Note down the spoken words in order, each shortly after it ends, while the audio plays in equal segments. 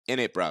In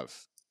it, bruv.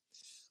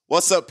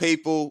 What's up,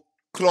 people?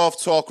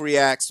 Cloth Talk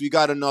Reacts. We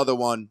got another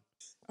one.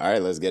 All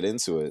right, let's get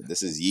into it.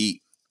 This is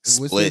Yeat.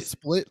 What's Split. this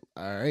split?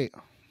 All right.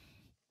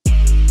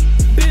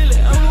 Billy,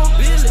 I want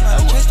Billy. I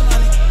want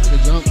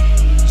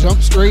money.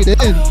 Jump straight in.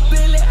 I want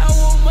Billy. I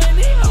want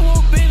money. I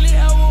want Billy.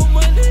 I want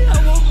money.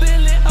 I want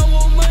Billy. I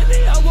want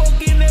money. I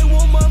walk in, they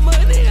want my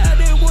money. I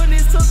they wanted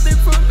something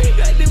from me.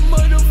 Got the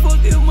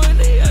motherfucking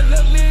money. I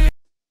got me.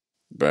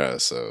 Bruh,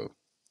 so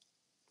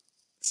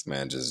this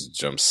man just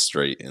jumps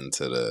straight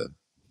into the.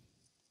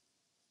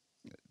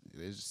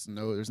 There's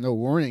no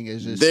warning.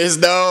 It's just There's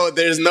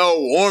no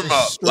warm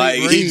up. Like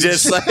range. he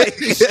just like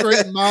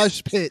straight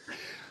mosh pit.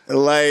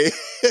 Like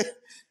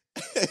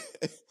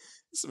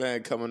this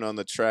man coming on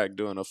the track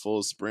doing a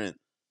full sprint.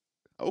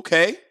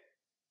 Okay,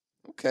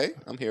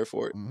 I'm here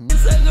for it.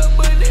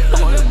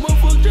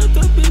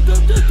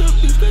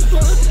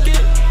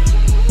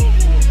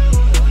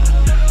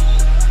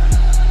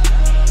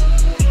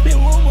 They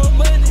want more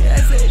money.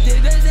 I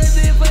said, that's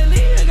it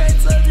funny. I got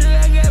soldier,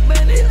 I got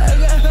money. I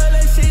got all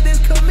that shit that's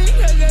coming.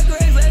 I got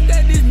grace, I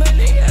got this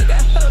money. I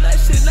got all that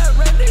shit not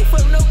running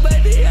from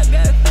nobody. I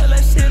got all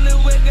that shit little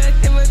way. Got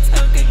him a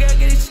tongue. I got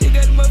this shit.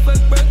 Got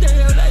motherfucking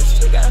birthday. All that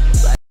shit got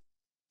like.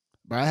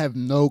 But I have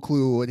no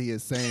clue what he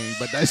is saying,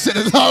 but that shit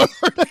is hard.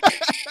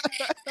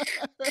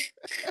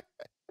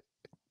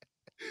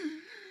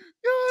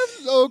 I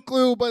have no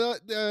clue,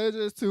 but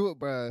just too,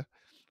 bro.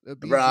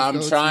 Bro,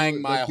 I'm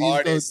trying my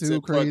hardest to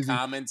put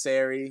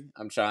commentary.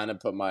 I'm trying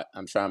my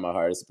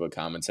hardest to put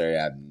commentary.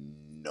 I have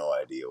no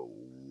idea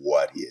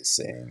what he is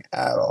saying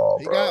at all,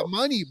 bro. He got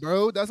money,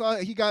 bro. That's all.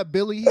 He got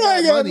Billy. He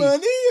got got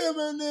money.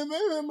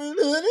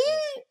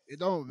 It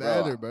don't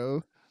matter,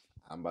 bro.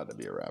 I'm about to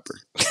be a rapper.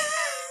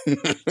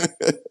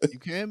 You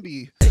can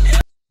be.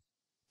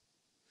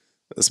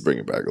 Let's bring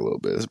it back a little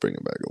bit.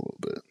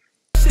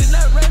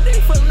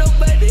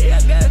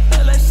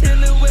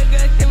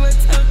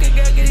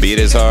 Beat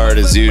as hard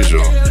as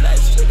usual.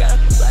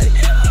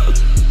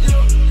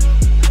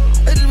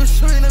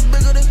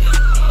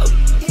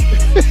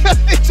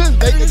 It's just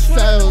making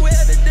sounds.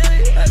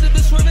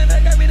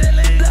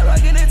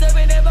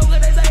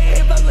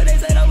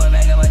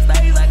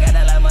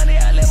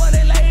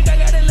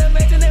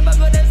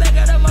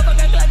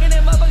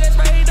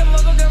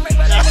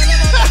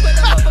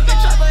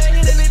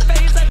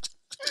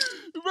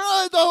 Bro,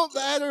 it don't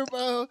matter,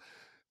 bro.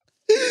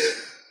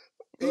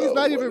 He's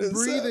not even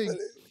breathing.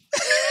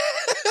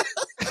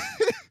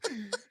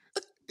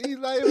 He's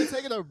not even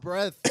taking a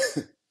breath.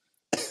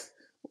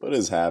 What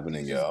is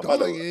happening, yo?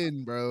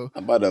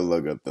 I'm about to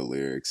look up the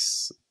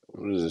lyrics.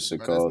 What is this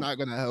shit called? That's not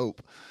gonna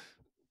help.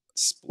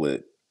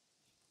 Split.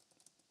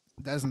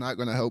 That's not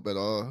gonna help at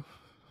all.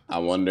 I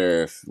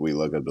wonder if we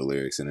look up the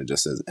lyrics and it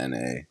just says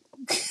NA.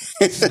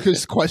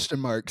 Just question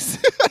marks.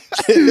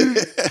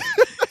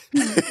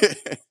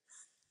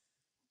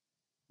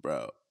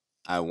 Bro,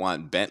 I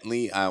want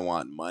Bentley. I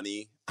want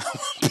money.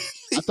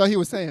 I thought he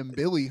was saying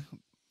Billy.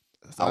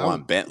 So I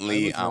want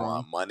Bentley. I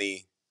want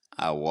money.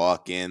 I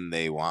walk in,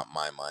 they want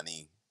my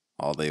money.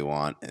 All they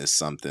want is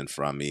something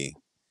from me.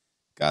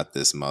 Got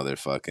this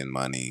motherfucking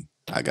money.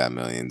 I got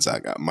millions. I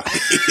got money.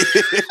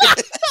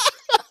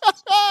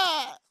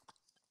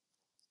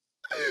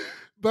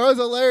 Bro, it's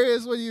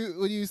hilarious when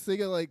you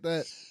sing it like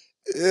that.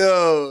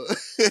 Yo,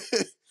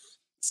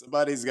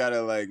 somebody's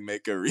gotta like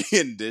make a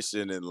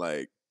rendition and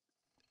like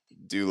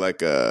do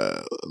like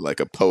a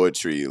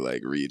poetry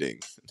like reading.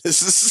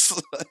 This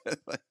is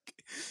like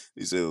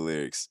these are the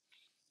lyrics.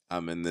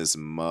 I'm in this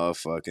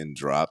motherfucking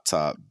drop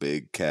top,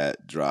 big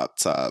cat, drop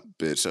top,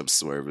 bitch. I'm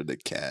swerving the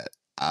cat.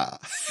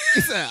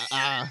 He said,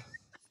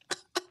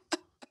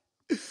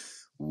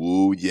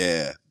 Woo,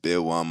 yeah.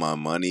 Bill want my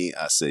money.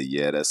 I said,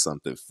 yeah, that's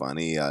something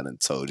funny. I done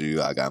told you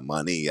I got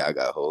money. I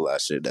got a whole lot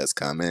of shit that's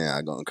coming.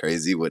 I going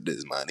crazy with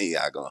this money.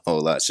 I got a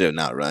whole lot of shit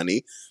not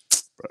running.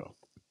 Bro.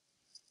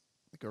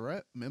 Like a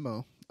rap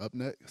memo. Up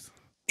next.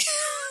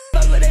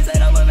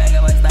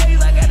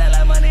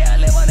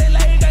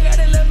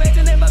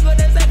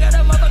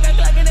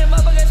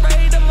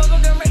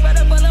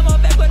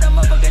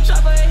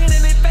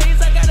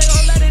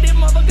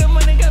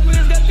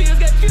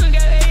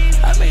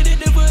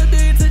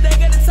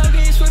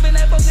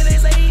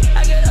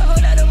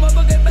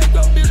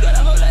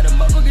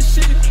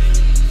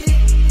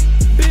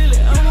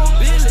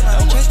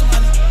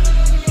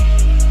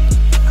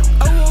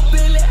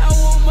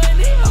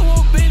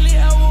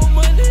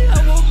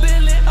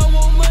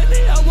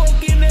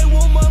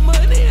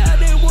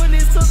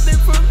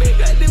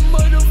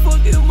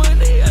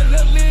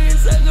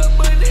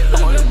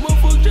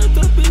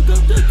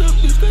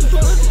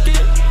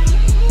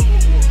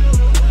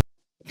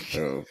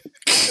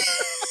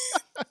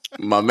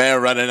 My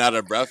man running out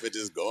of breath and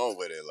just going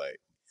with it,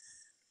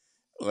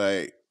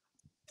 like,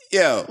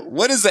 yo,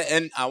 what is the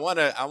end? I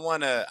wanna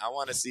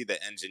see the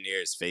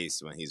engineer's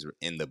face when he's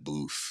in the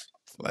booth,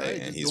 like,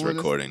 right, and he's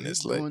recording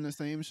this, like, doing the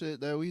same shit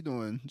that we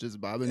doing,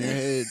 just bobbing your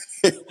head,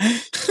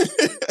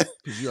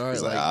 because you are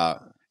like,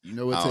 you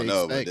know what to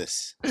expect.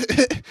 This.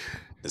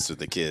 That's what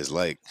the kids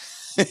like.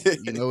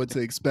 You know what to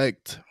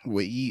expect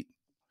with Yeat.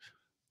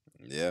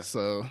 Yeah.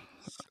 So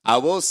I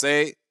will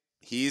say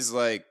he's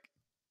like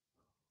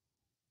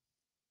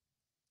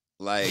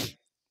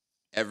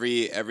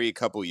every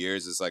couple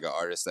years it's like an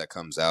artist that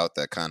comes out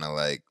that kind of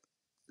like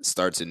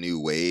starts a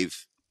new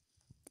wave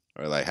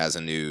or like has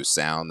a new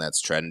sound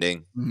that's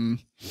trending. mhm.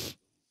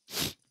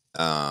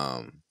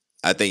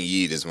 I think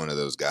Yeat is one of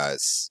those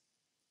guys.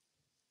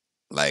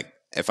 Like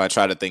if I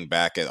try to think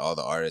back at all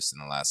the artists in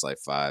the last like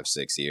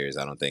 5-6 years,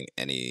 I don't think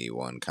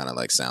anyone kind of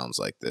like sounds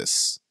like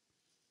this.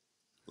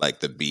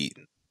 Like the beat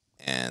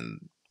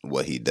and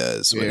what he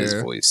does with his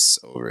Yeah. voice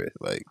over it.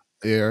 Like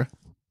Yeah.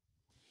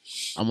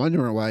 I'm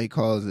wondering why he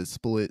calls it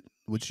split.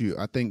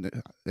 I think that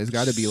there's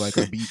got to be like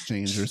a beat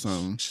change or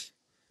something.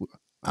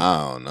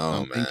 I don't know,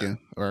 I'm man. thinking,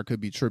 or I could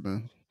be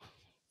tripping.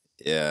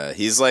 Yeah,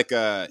 he's like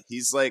a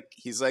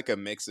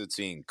mix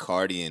between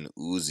Cardi and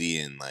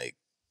Uzi and like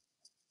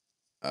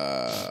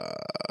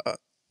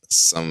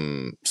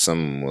some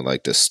with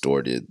like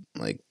distorted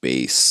like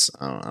bass.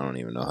 I don't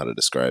even know how to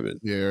describe it.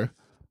 Yeah.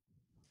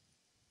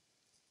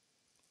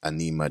 I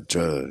need my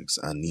drugs.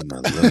 I need my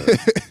love.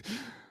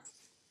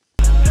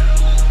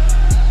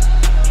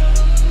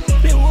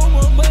 They want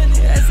more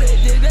money. I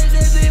said, that's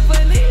just it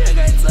funny. I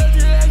got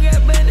soldier, I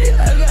got money.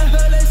 I got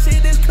all that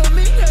shit that's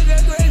coming. I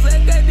got grace,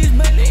 I got this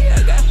money.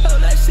 I got all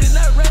that shit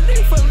not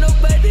running from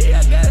nobody.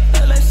 I got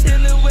all that shit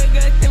in the way.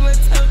 Got them a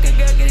talk. I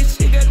got this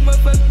shit. Got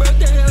motherfucker broke.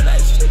 I got all that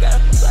shit.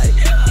 Got like,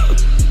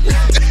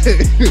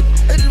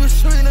 I just been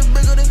swimming a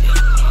bigger than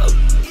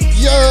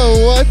Yo,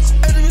 what?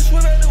 I just been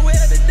swimming the way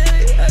of the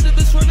day. I just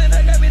been swimming.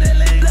 I got me that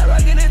lane. Like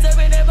rocking it,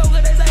 jumping that fuck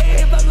what they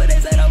say. Fuck what they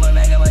say. Don't be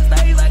making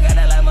mistakes. I got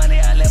a lot of money.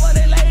 I live on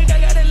that lake. I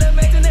got a little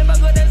mansion. Fuck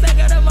what they say.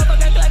 Got a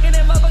motherfucking clock and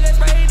that motherfucking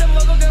spray. The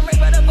motherfucking ring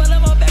by the pull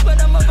on my back with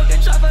the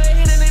motherfucking chopper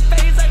hitting their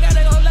face. I got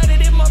a whole lot of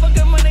this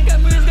motherfucking money.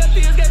 Got bills, got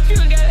pills, got you,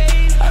 got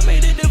AIDS. I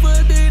made it for a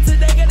dude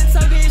today. Got a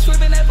talk and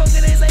swimming that fuck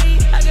what they say.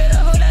 I got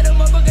a whole lot of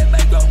motherfucking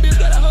bankroll bills.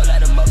 Got a whole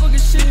lot of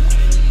motherfucking shit.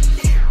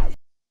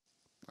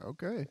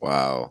 Okay.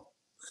 Wow,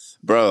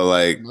 bro,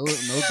 like No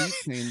beat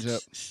change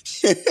up.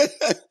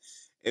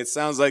 it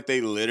sounds like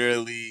they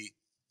literally.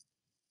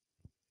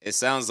 It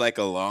sounds like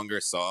a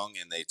longer song,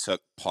 and they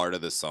took part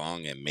of the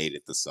song and made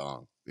it the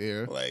song.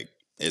 Yeah. Like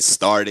it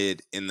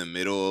started in the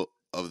middle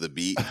of the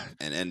beat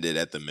and ended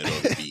at the middle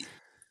of the beat.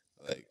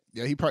 Like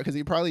Yeah, he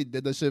probably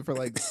did the shit for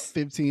like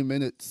 15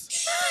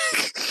 minutes.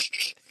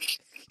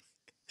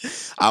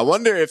 I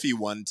wonder if he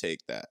one take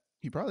that.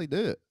 He probably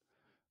did.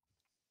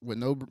 With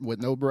no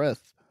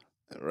breath.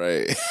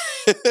 Right.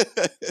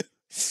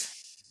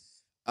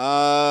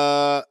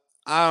 I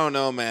don't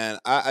know, man.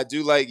 I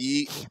do like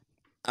Yeat.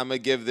 I'm gonna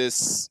give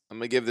this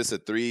a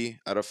 3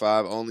 out of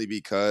 5 only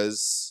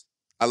because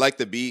I like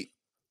the beat.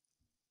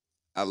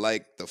 I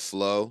like the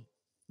flow,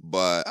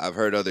 but I've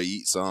heard other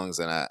Yeat songs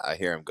and I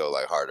hear him go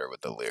like harder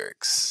with the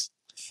lyrics.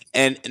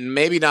 And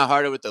maybe not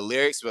harder with the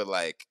lyrics, but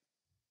like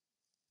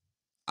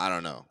I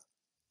don't know.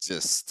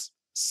 Just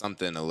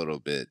something a little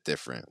bit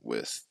different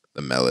with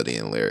the melody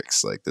and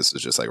lyrics. Like this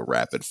was just like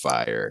rapid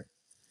fire.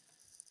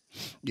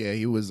 Yeah,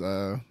 he was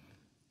going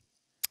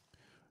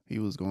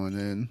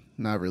in,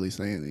 not really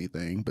saying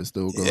anything, but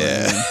still going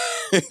Yeah.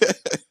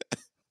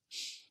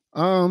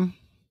 in.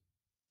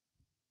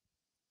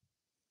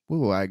 What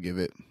will I give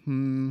it? I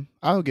think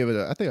I'll give it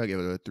a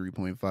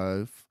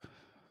 3.5.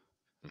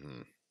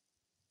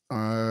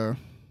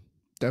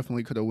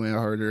 Definitely could have went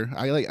harder.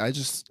 I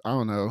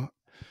don't know.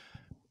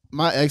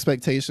 My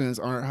expectations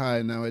aren't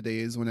high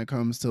nowadays when it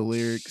comes to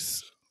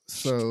lyrics.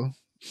 So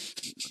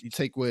you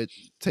take what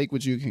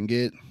you can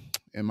get,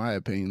 in my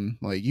opinion.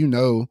 Like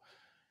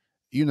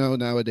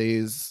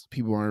nowadays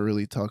people aren't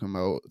really talking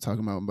about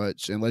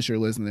much unless you're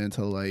listening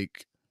to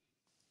like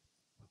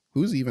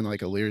who's even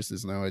like a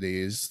lyricist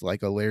nowadays,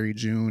 like a Larry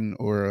June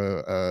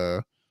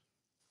or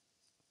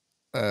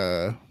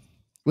a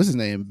what's his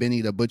name, Benny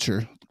the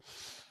Butcher.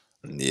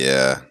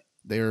 Yeah.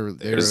 They're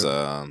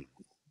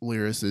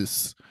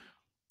lyricists.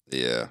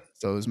 Yeah.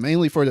 So it's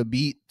mainly for the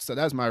beat. So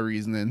that's my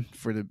reasoning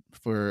for a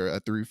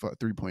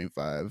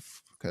 3.5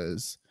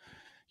 because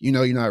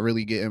you're not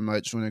really getting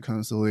much when it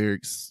comes to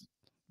lyrics.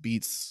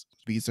 Beats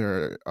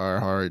are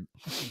hard.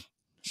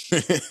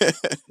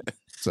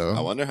 So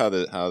I wonder how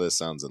this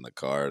sounds in the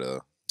car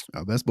though.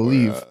 I best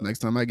believe next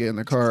time I get in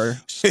the car,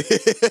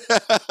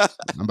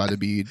 I'm about to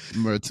be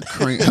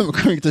crank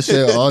the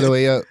shit all the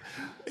way up.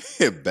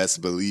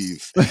 Best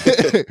believe.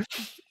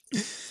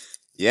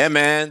 Yeah,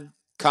 man.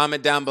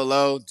 Comment down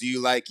below. Do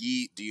you like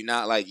Yeat? Do you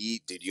not like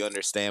Yeat? Did you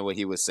understand what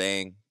he was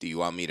saying? Do you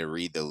want me to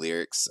read the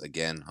lyrics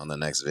again on the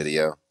next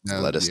video?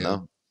 Let us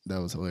know. That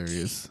was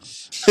hilarious.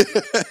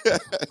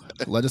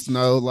 Let us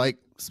know. Like,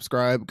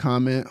 subscribe,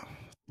 comment.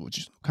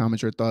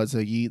 Comment your thoughts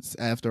of Yeat's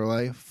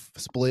Afterlife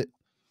split.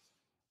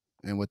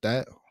 And with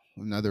that,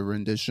 another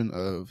rendition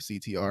of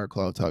CTR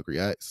Cloud Talk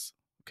Reacts.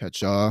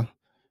 Catch y'all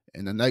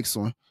in the next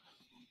one.